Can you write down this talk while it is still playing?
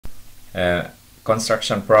Uh,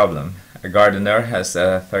 Construction problem. A gardener has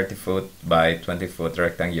a 30-foot by 20-foot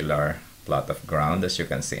rectangular plot of ground, as you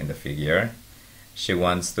can see in the figure. She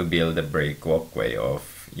wants to build a brick walkway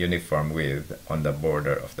of uniform width on the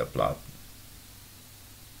border of the plot.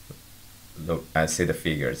 Look, I see the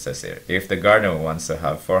figure. It says here, if the gardener wants to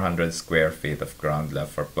have 400 square feet of ground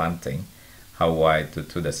left for planting, how wide to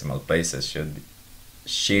 2 decimal places should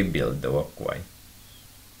she build the walkway?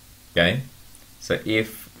 Okay, so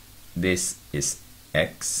if this is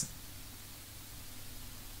x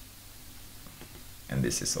and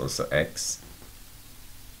this is also x,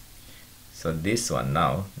 so this one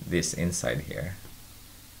now, this inside here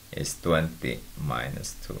is 20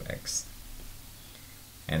 minus 2x.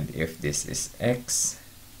 And if this is x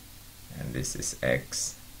and this is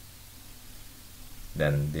x,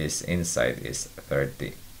 then this inside is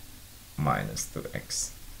 30 minus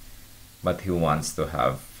 2x. But he wants to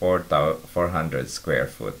have 400 square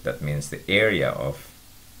foot. That means the area of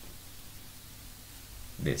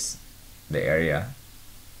this, the area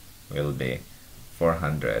will be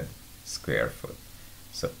 400 square foot.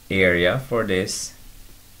 So area for this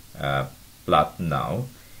plot now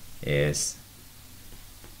is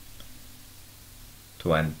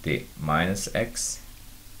 20 minus x,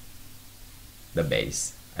 the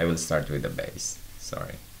base. I will start with the base,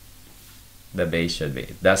 sorry. The base should be,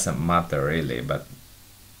 it doesn't matter really, but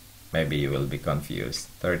maybe you will be confused.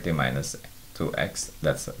 30 minus 2x,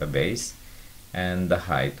 that's the base, and the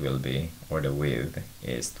height will be, or the width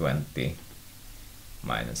is 20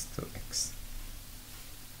 minus 2x.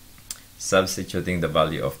 Substituting the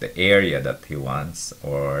value of the area that he wants,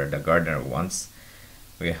 or the gardener wants,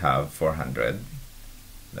 we have 400.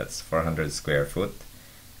 That's 400 square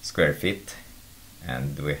feet,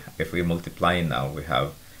 and if we multiply now, we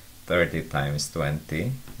have 30 times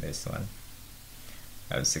 20, this one,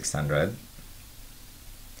 I have 600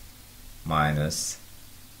 minus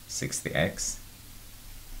 60x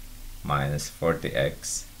minus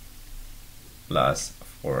 40x plus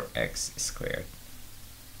 4x squared.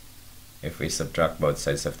 If we subtract both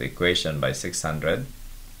sides of the equation by 600,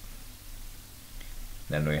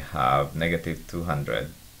 then we have negative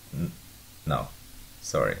 200. No,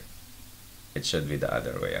 sorry, it should be the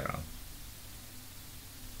other way around.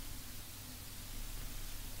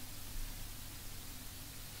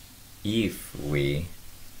 If we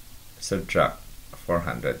subtract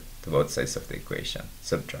 400 to both sides of the equation,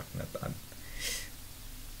 subtract, not add,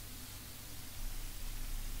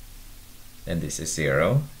 then this is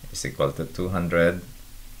 0 is equal to 200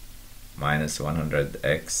 minus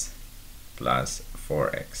 100x plus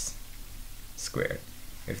 4x squared.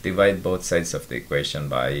 If divide both sides of the equation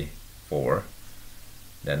by 4,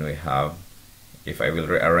 then we have, if I will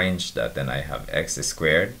rearrange that, then I have x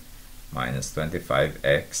squared minus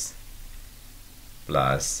 25x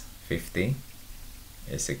plus 50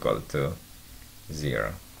 is equal to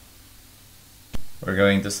 0. We're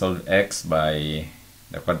going to solve x by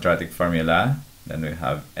the quadratic formula. Then we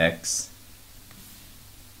have x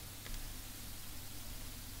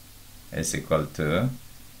is equal to,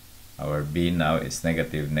 our b now is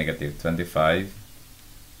negative 25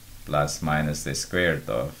 plus minus the square root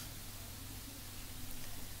of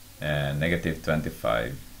negative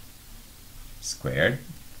 25 squared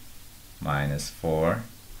minus 4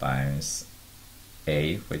 times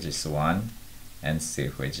a, which is 1, and c,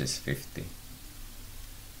 which is 50,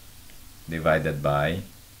 divided by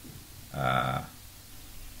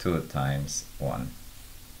 2 times 1.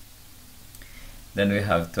 Then we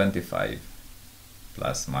have 25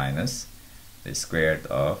 plus minus the square root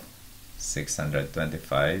of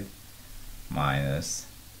 625 minus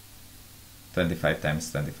 25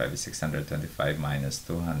 times 25 is 625 minus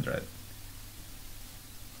 200.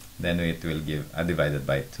 Then it will give divided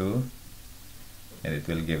by 2, and it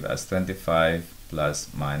will give us 25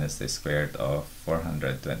 plus minus the square root of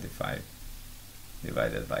 425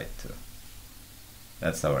 divided by 2.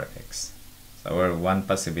 That's our x. So our one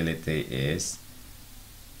possibility is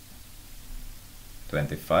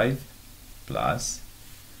 25 plus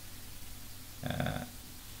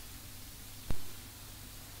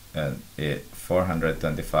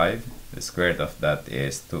 425. The square root of that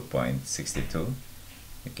is 2.62.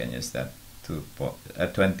 You can use that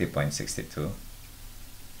 20.62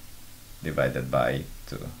 divided by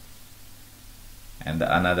 2. And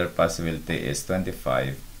another possibility is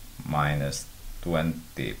 25 minus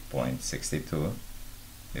 20.62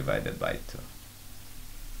 divided by 2.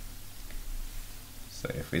 So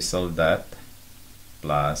if we solve that,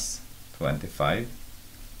 plus 25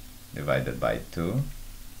 divided by 2,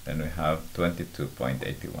 then we have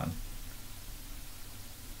 22.81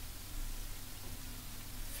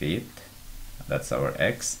 feet. That's our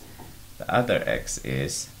x. The other x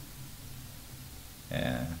is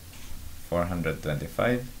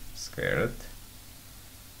 425 square root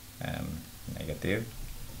negative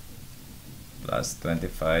plus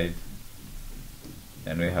 25.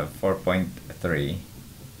 Then we have 4.3,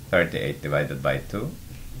 38 divided by 2.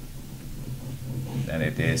 Then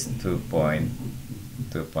it is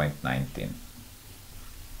 2.19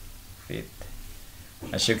 feet.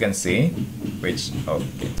 As you can see,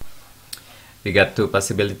 okay. We got two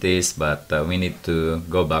possibilities, but we need to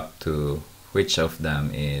go back to which of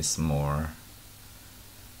them is more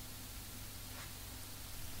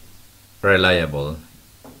reliable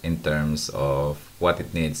in terms of what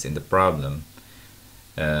it needs in the problem.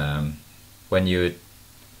 When you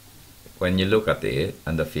look at it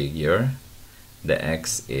and the figure, the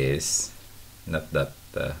x is not that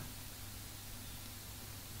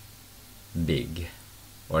big,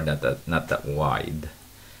 or not that wide.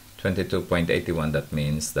 22.81, that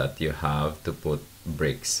means that you have to put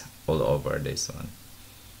bricks all over this one.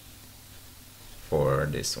 For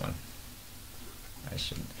this one, I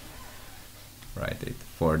should write it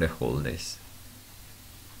for the whole this.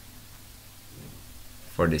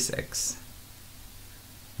 For this x,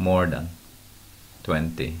 more than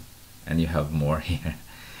 20, and you have more here.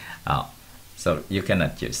 So you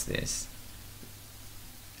cannot use this.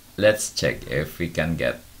 Let's check if we can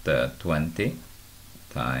get 20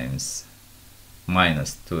 times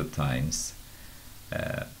minus 2 times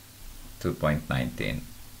 2.19.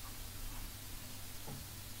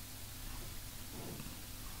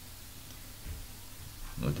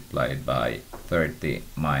 Multiplied by 30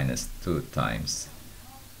 minus 2 times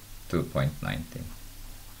 2.19.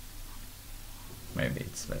 Maybe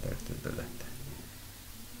it's better to do that.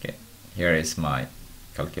 Okay, here is my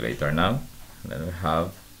calculator now. Then we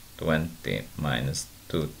have 20 minus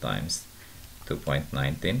 2 times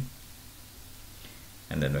 2.19,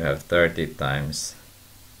 and then we have 30 times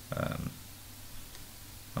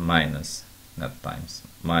minus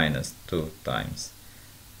 2 times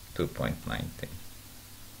 2.19.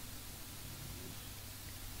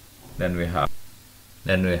 Then we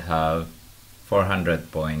have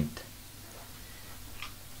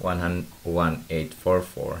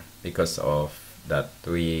 400.1844, because of that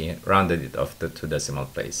we rounded it off to 2 decimal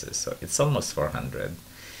places, so it's almost 400.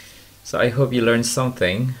 So I hope you learned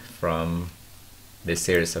something from this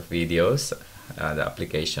series of videos, the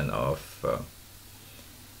application of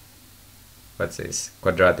what's this,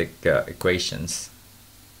 quadratic equations,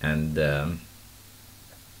 and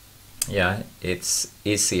yeah, it's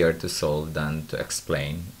easier to solve than to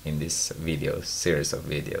explain in this series of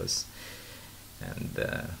videos, and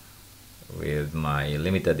with my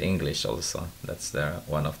limited English also, that's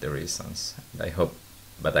one of the reasons. I hope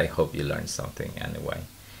you learned something anyway.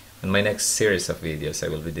 In my next series of videos, I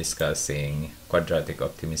will be discussing quadratic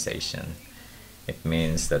optimization. It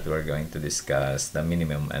means that we're going to discuss the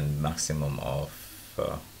minimum and maximum of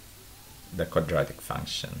the quadratic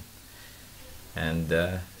function. And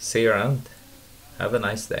see you around. Have a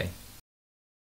nice day.